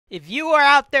If you are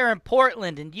out there in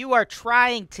Portland and you are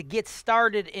trying to get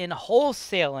started in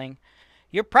wholesaling,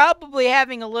 you're probably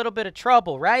having a little bit of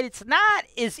trouble, right? It's not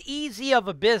as easy of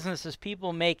a business as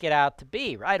people make it out to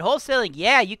be, right? Wholesaling,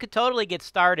 yeah, you could totally get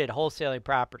started wholesaling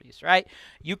properties, right?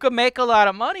 You could make a lot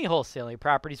of money wholesaling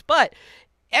properties, but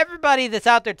everybody that's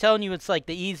out there telling you it's like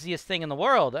the easiest thing in the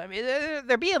world, I mean,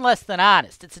 they're being less than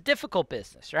honest. It's a difficult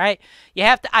business, right? You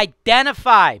have to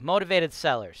identify motivated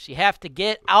sellers. You have to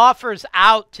get offers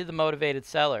out to the motivated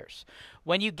sellers.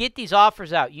 When you get these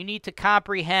offers out, you need to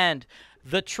comprehend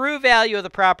the true value of the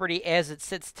property as it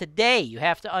sits today. You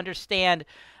have to understand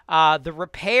the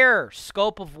repair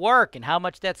scope of work and how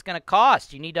much that's going to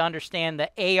cost. You need to understand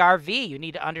the ARV. You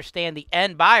need to understand the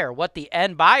end buyer, what the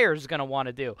end buyer is going to want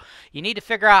to do. You need to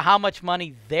figure out how much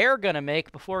money they're going to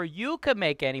make before you can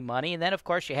make any money. And then, of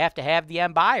course, you have to have the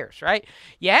end buyers, right?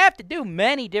 You have to do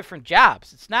many different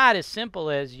jobs. It's not as simple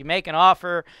as you make an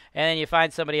offer and then you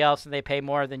find somebody else and they pay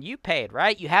more than you paid,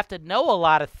 right? You have to know a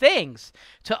lot of things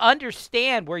to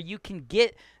understand where you can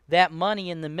get that money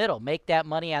in the middle, make that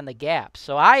money on the gap.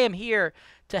 So I am here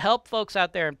to help folks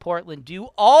out there in Portland do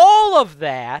all of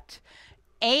that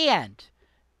and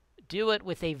do it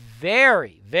with a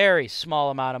very, very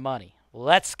small amount of money.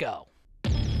 Let's go.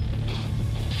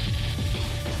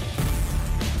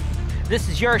 This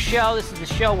is your show. This is the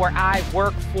show where I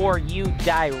work for you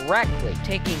directly,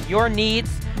 taking your needs.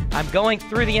 I'm going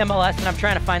through the MLS and I'm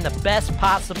trying to find the best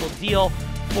possible deal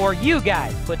for you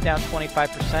guys. Put down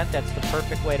 25%. That's the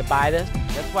perfect way to buy this.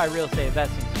 That's why real estate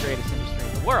investing is the greatest industry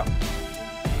in the world.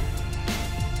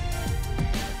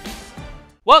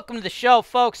 Welcome to the show,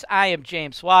 folks. I am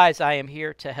James Wise. I am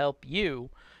here to help you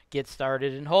get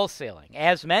started in wholesaling.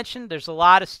 As mentioned, there's a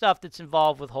lot of stuff that's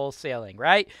involved with wholesaling,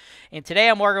 right? And today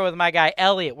I'm working with my guy,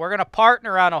 Elliot. We're going to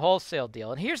partner on a wholesale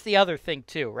deal. And here's the other thing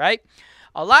too, right?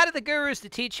 A lot of the gurus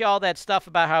that teach you all that stuff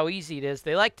about how easy it is,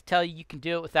 they like to tell you you can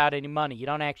do it without any money. You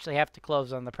don't actually have to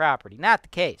close on the property. Not the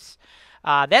case.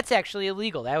 That's actually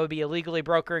illegal. That would be illegally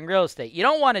brokering real estate. You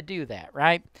don't want to do that,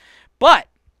 right? But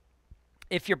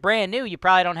if you're brand new, you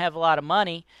probably don't have a lot of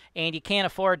money, and you can't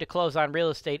afford to close on real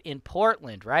estate in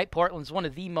Portland, right? Portland's one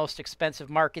of the most expensive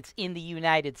markets in the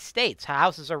United States.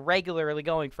 Houses are regularly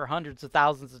going for hundreds of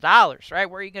thousands of dollars, right?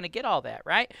 Where are you going to get all that,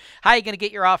 right? How are you going to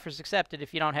get your offers accepted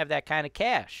if you don't have that kind of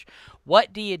cash?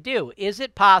 What do you do? Is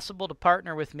it possible to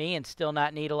partner with me and still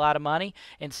not need a lot of money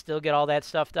and still get all that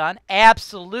stuff done?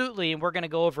 Absolutely, and we're going to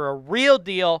go over a real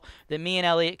deal that me and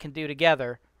Elliot can do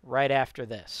together right after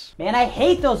this. Man, I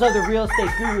hate those other real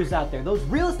estate gurus out there. Those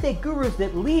real estate gurus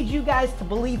that lead you guys to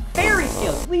believe fairy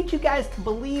tales, lead you guys to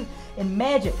believe in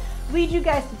magic, lead you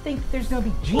guys to think that there's going to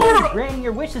be genies granting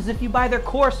your wishes if you buy their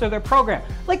course or their program.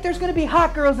 Like there's going to be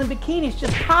hot girls in bikinis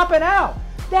just popping out.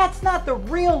 That's not the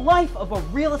real life of a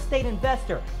real estate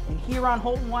investor. And here on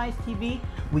Holton-Wise TV,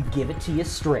 we give it to you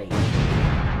straight.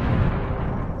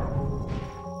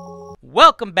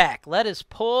 Welcome back. Let us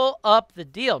pull up the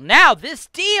deal. Now, this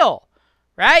deal,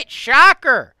 right?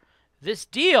 Shocker. This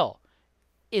deal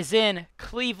is in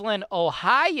Cleveland,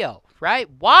 Ohio, right?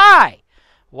 Why?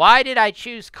 Why did I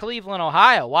choose Cleveland,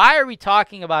 Ohio? Why are we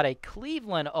talking about a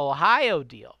Cleveland, Ohio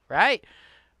deal, right?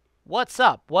 What's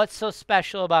up? What's so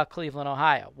special about Cleveland,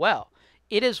 Ohio? Well,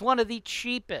 it is one of the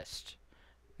cheapest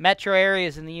metro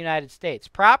areas in the United States.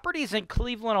 Properties in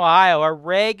Cleveland, Ohio are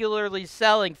regularly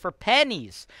selling for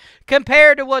pennies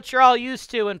compared to what you're all used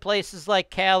to in places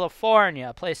like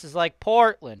California, places like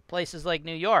Portland, places like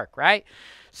New York, right?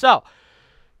 So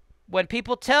when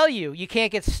people tell you you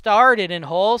can't get started in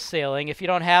wholesaling if you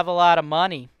don't have a lot of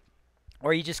money,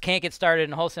 or you just can't get started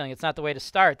in wholesaling, it's not the way to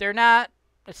start.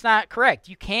 It's not correct.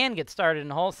 You can get started in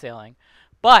wholesaling,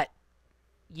 but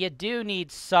you do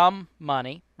need some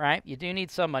money, right? You do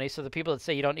need some money. So the people that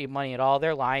say you don't need money at all,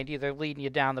 they're lying to you. They're leading you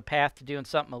down the path to doing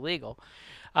something illegal.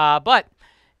 But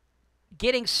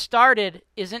getting started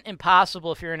isn't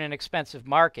impossible if you're in an expensive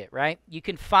market, right? You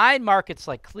can find markets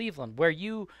like Cleveland where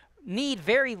you need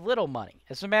very little money.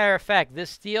 As a matter of fact,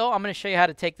 this deal, I'm going to show you how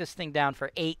to take this thing down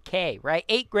for $8K, right?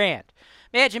 $8,000.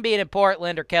 Imagine being in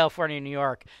Portland or California, New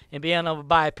York, and being able to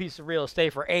buy a piece of real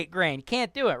estate for $8,000. You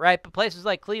can't do it, right? But places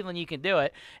like Cleveland, you can do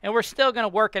it. And we're still going to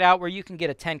work it out where you can get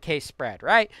a $10K spread,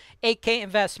 right? $8K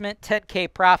investment,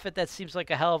 $10K profit. That seems like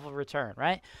a hell of a return,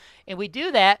 right? And we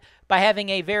do that by having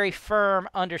a very firm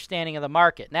understanding of the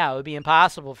market. Now, it would be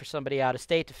impossible for somebody out of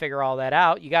state to figure all that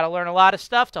out. You got to learn a lot of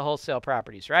stuff to wholesale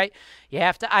properties, right? You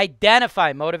have to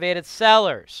identify motivated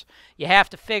sellers. You have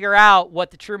to figure out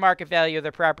what the true market value of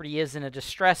their property is in a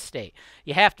distressed state.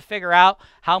 You have to figure out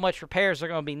how much repairs are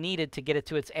going to be needed to get it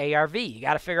to its ARV. You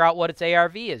got to figure out what its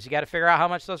ARV is. You got to figure out how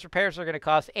much those repairs are going to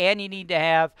cost, and you need to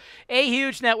have a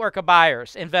huge network of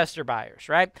buyers, investor buyers,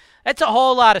 right? That's a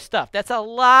whole lot of stuff. That's a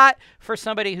lot for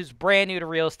somebody who's brand new to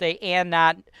real estate and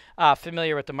not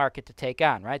familiar with the market to take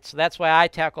on, right? So that's why I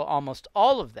tackle almost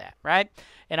all of that, right?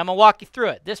 And I'm going to walk you through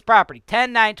it. This property,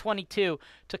 10922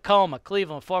 Tacoma,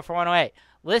 Cleveland, 44108.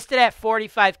 Listed at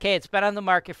 $45K. It's been on the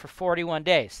market for 41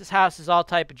 days. This house is all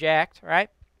type of jacked, right?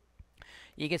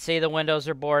 You can see the windows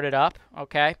are boarded up,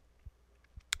 okay?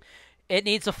 It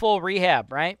needs a full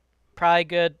rehab, right? Probably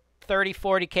good 30,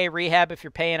 40K rehab if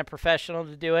you're paying a professional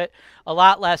to do it. A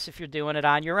lot less if you're doing it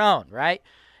on your own, right?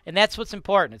 And that's what's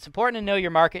important. It's important to know your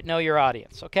market, know your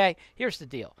audience, okay? Here's the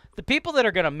deal. The people that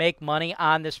are going to make money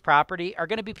on this property are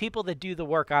going to be people that do the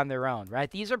work on their own,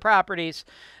 right? These are properties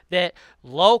that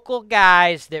local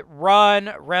guys that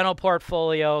run rental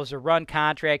portfolios or run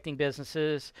contracting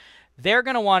businesses, they're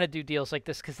going to want to do deals like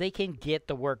this because they can get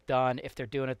the work done if they're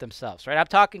doing it themselves, right? I'm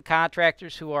talking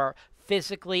contractors who are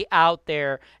physically out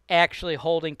there actually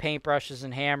holding paintbrushes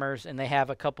and hammers, and they have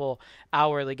a couple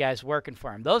hourly guys working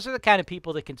for them. Those are the kind of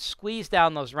people that can squeeze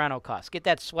down those rental costs, get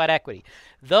that sweat equity.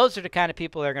 Those are the kind of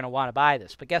people that are going to want to buy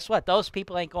this. But guess what? Those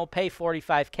people ain't going to pay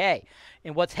 $45K.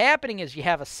 And what's happening is you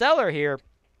have a seller here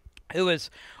who has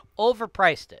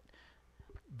overpriced it.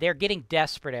 They're getting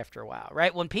desperate after a while,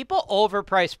 right? When people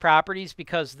overprice properties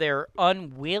because they're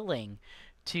unwilling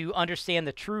to understand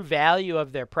the true value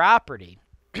of their property,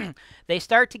 they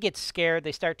start to get scared,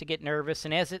 they start to get nervous,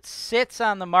 and as it sits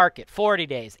on the market, 40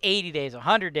 days, 80 days,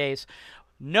 100 days,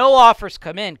 no offers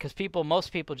come in because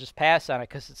most people just pass on it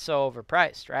because it's so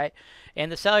overpriced, right? And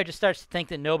the seller just starts to think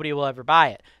that nobody will ever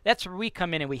buy it. That's where we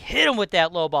come in and we hit them with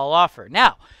that lowball offer.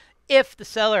 Now, if the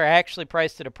seller actually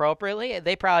priced it appropriately,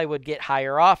 they probably would get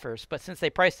higher offers. But since they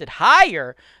priced it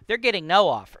higher, they're getting no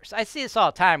offers. I see this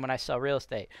all the time when I sell real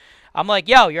estate. I'm like,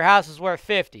 yo, your house is worth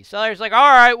 50. Seller's like,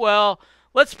 all right, well,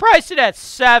 let's price it at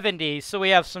 70 so we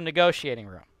have some negotiating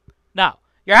room. No,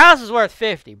 your house is worth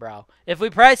 50, bro. If we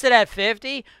price it at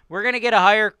 50, we're going to get a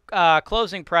higher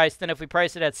closing price than if we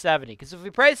price it at 70. Because if we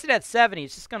price it at 70,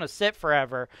 it's just going to sit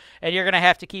forever, and you're going to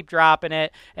have to keep dropping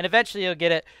it, and eventually you'll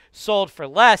get it sold for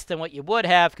less than what you would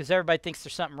have because everybody thinks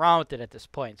there's something wrong with it at this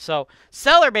point. So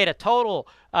seller made a total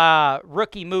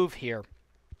rookie move here,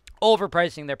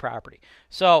 overpricing their property.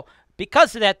 So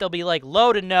because of that, they'll be like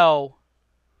low to no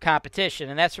competition,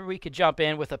 and that's where we could jump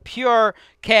in with a pure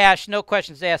cash, no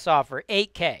questions asked offer,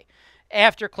 8K.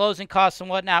 After closing costs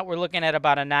and whatnot, we're looking at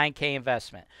about a 9K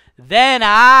investment. Then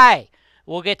I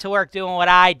will get to work doing what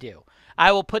I do.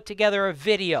 I will put together a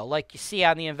video like you see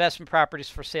on the Investment Properties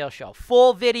for Sale show.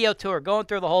 Full video tour, going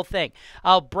through the whole thing.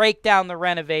 I'll break down the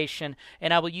renovation,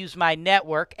 and I will use my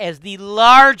network as the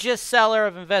largest seller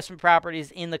of investment properties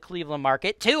in the Cleveland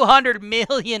market. $200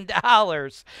 million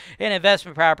in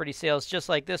investment property sales, just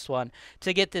like this one,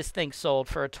 to get this thing sold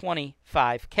for a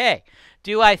 $25K.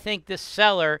 Do I think this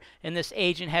seller and this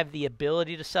agent have the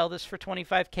ability to sell this for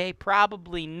 $25K?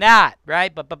 Probably not,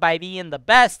 right? But by being the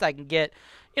best, I can get,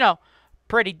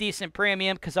 pretty decent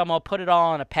premium because I'm going to put it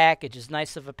all in a package, as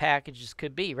nice of a package as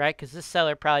could be, right? Because this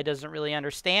seller probably doesn't really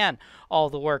understand all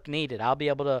the work needed. I'll be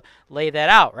able to lay that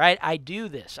out, right? I do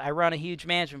this. I run a huge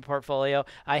management portfolio.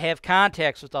 I have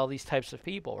contacts with all these types of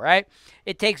people, right?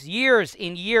 It takes years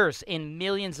and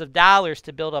millions of dollars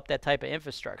to build up that type of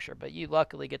infrastructure, but you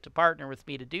luckily get to partner with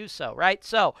me to do so, right?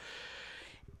 So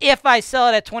if I sell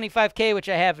it at $25K, which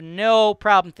I have no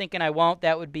problem thinking I won't,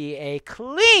 that would be a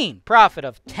clean profit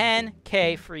of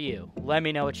 $10K for you. Let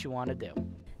me know what you want to do.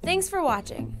 Thanks for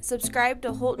watching. Subscribe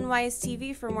to HoltonWise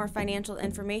TV for more financial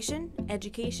information,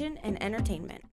 education, and entertainment.